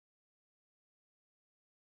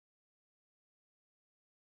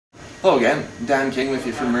Hello again, Dan King with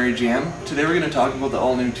you from Murray GM. Today we're going to talk about the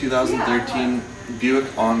all-new 2013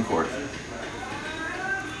 Buick Encore.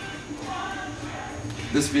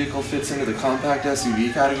 This vehicle fits into the compact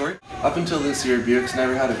SUV category. Up until this year, Buick's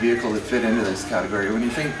never had a vehicle that fit into this category. When you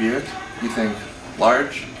think Buick, you think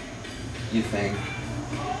large, you think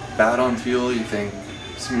bad on fuel, you think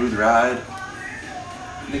smooth ride.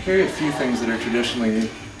 They carry a few things that are traditionally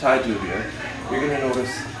tied to a Buick. You're going to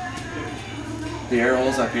notice the air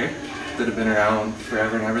holes up here that have been around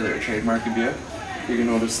forever and ever. They're a trademark of Buick. You're going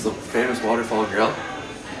to notice the famous waterfall grille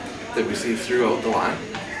that we see throughout the line.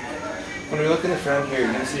 When we look in the front here,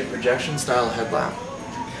 you're going to see a projection style headlamp.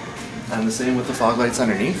 And the same with the fog lights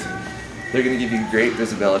underneath. They're going to give you great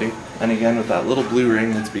visibility. And again, with that little blue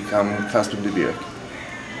ring that's become custom to Buick.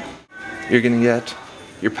 You're going to get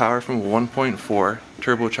your power from a 1.4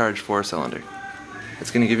 turbocharged 4-cylinder.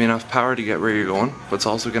 It's going to give you enough power to get where you're going, but it's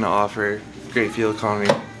also going to offer great fuel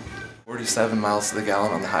economy. 47 miles to the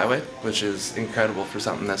gallon on the highway, which is incredible for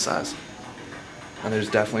something this size. And there's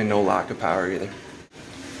definitely no lack of power either.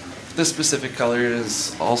 This specific color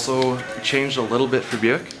is also changed a little bit for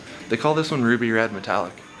Buick. They call this one Ruby Red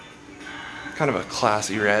Metallic. Kind of a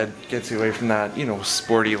classy red, gets you away from that, you know,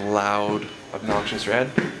 sporty, loud, obnoxious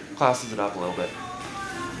red. Classes it up a little bit.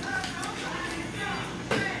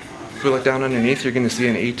 If we look down underneath, you're going to see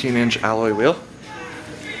an 18-inch alloy wheel.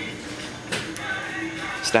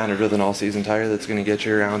 Standard with an all-season tire that's going to get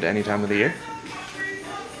you around any time of the year.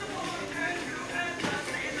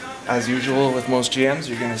 As usual with most GMs,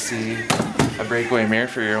 you're going to see a breakaway mirror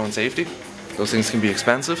for your own safety. Those things can be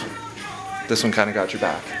expensive. This one kind of got your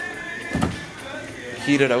back.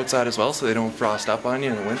 Heated outside as well so they don't frost up on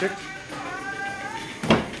you in the winter.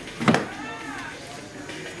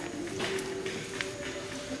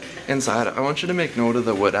 Inside, I want you to make note of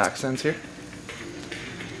the wood accents here.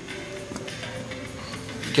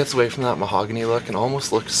 It gets away from that mahogany look and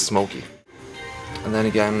almost looks smoky. And then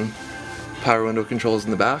again, power window controls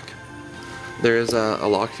in the back. There is a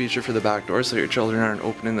lock feature for the back door so your children aren't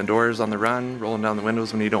opening the doors on the run, rolling down the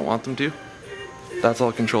windows when you don't want them to. That's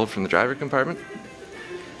all controlled from the driver compartment.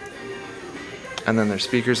 And then there's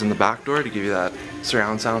speakers in the back door to give you that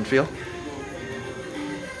surround sound feel.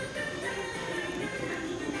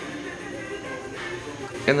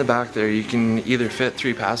 In the back there, you can either fit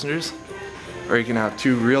 3 passengers, or you can have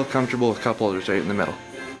 2 real comfortable cup holders right in the middle.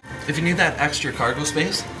 If you need that extra cargo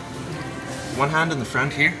space, one hand in the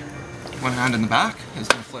front here, one hand in the back is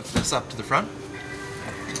going to flip this up to the front.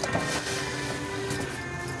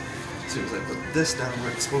 As soon as I put this down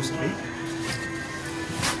where it's supposed to be,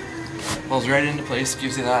 falls right into place,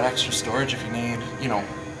 gives you that extra storage if you need, you know,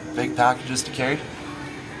 big packages to carry.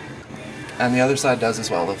 And the other side does as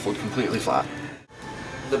well, they'll fold completely flat.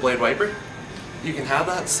 The blade wiper, you can have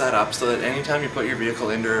that set up so that anytime you put your vehicle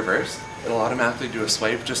into reverse, it'll automatically do a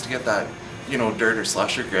swipe just to get that, you know, dirt or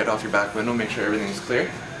slush or grit off your back window, make sure everything's clear.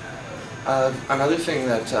 Another thing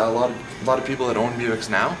that a lot of people that own Buicks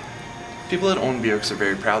now, people that own Buicks are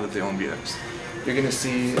very proud that they own Buicks. You're going to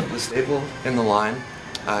see the staple in the line.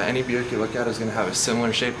 Any Buick you look at is going to have a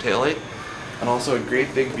similar shaped taillight and also a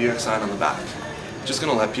great big Buick sign on the back. Just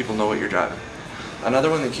going to let people know what you're driving. Another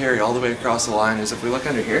one they carry all the way across the line is if we look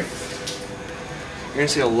under here, you're going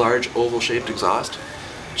to see a large oval shaped exhaust.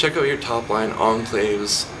 Check out your top line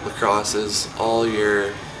Enclaves, LaCrosses, all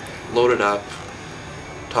your loaded up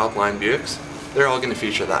top line Buicks. They're all going to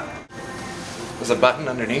feature that. There's a button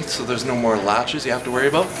underneath so there's no more latches you have to worry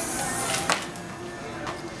about.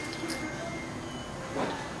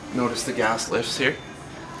 Notice the gas lifts here.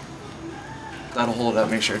 That'll hold it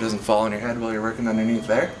up, make sure it doesn't fall on your head while you're working underneath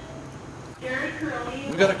there.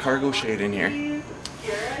 We've got a cargo shade in here.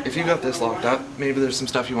 If you got this locked up, maybe there's some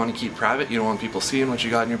stuff you want to keep private, you don't want people seeing what you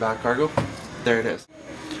got in your back cargo. There it is.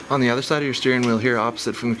 On the other side of your steering wheel here,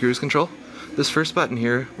 opposite from the cruise control, this first button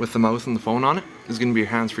here with the mouth and the phone on it is going to be your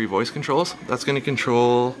hands-free voice controls. That's going to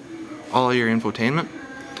control all your infotainment,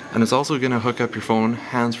 and it's also going to hook up your phone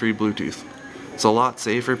hands-free Bluetooth. It's a lot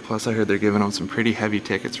safer, plus I heard they're giving out some pretty heavy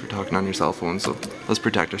tickets for talking on your cell phone, so let's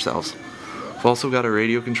protect ourselves. We've also got a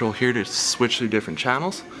radio control here to switch through different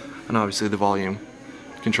channels, and obviously the volume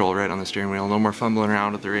control right on the steering wheel. No more fumbling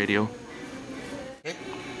around with the radio. Okay.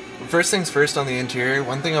 First things first on the interior,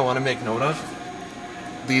 one thing I want to make note of,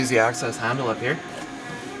 the easy access handle up here,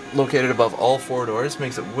 located above all 4 doors,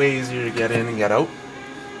 makes it way easier to get in and get out.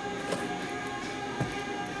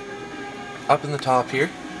 Up in the top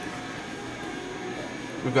here,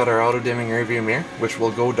 we've got our auto dimming rear view mirror, which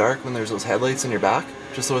will go dark when there's those headlights in your back,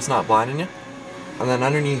 just so it's not blinding you. And then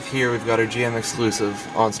underneath here we've got our GM exclusive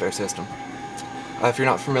OnStar system. If you're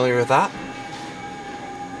not familiar with that,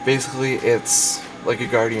 basically it's like a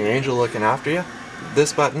guardian angel looking after you.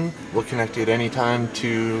 This button will connect you at any time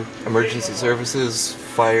to emergency services,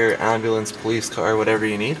 fire, ambulance, police car, whatever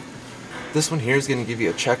you need. This one here is going to give you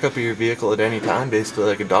a checkup of your vehicle at any time, basically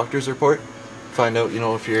like a doctor's report. Find out,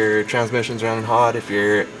 if your transmission's running hot, if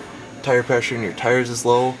your tire pressure in your tires is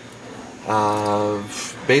low,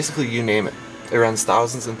 basically you name it. It runs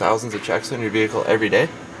thousands and thousands of checks on your vehicle every day.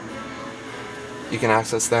 You can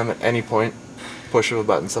access them at any point, push of a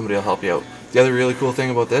button, somebody will help you out. The other really cool thing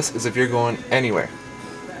about this is if you're going anywhere,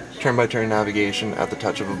 turn-by-turn navigation at the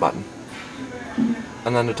touch of a button.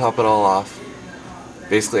 And then to top it all off,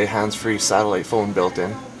 basically a hands-free satellite phone built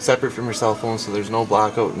in, separate from your cell phone, so there's no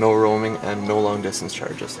blackout, no roaming, and no long-distance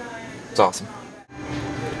charges. It's awesome.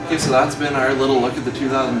 Okay, so that's been our little look at the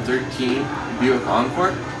 2013 Buick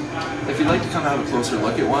Encore. If you'd like to come have a closer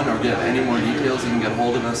look at one or get any more details, you can get a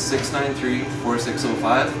hold of us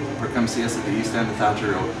 693-4605 or come see us at the east end of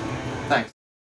Thatcher Road.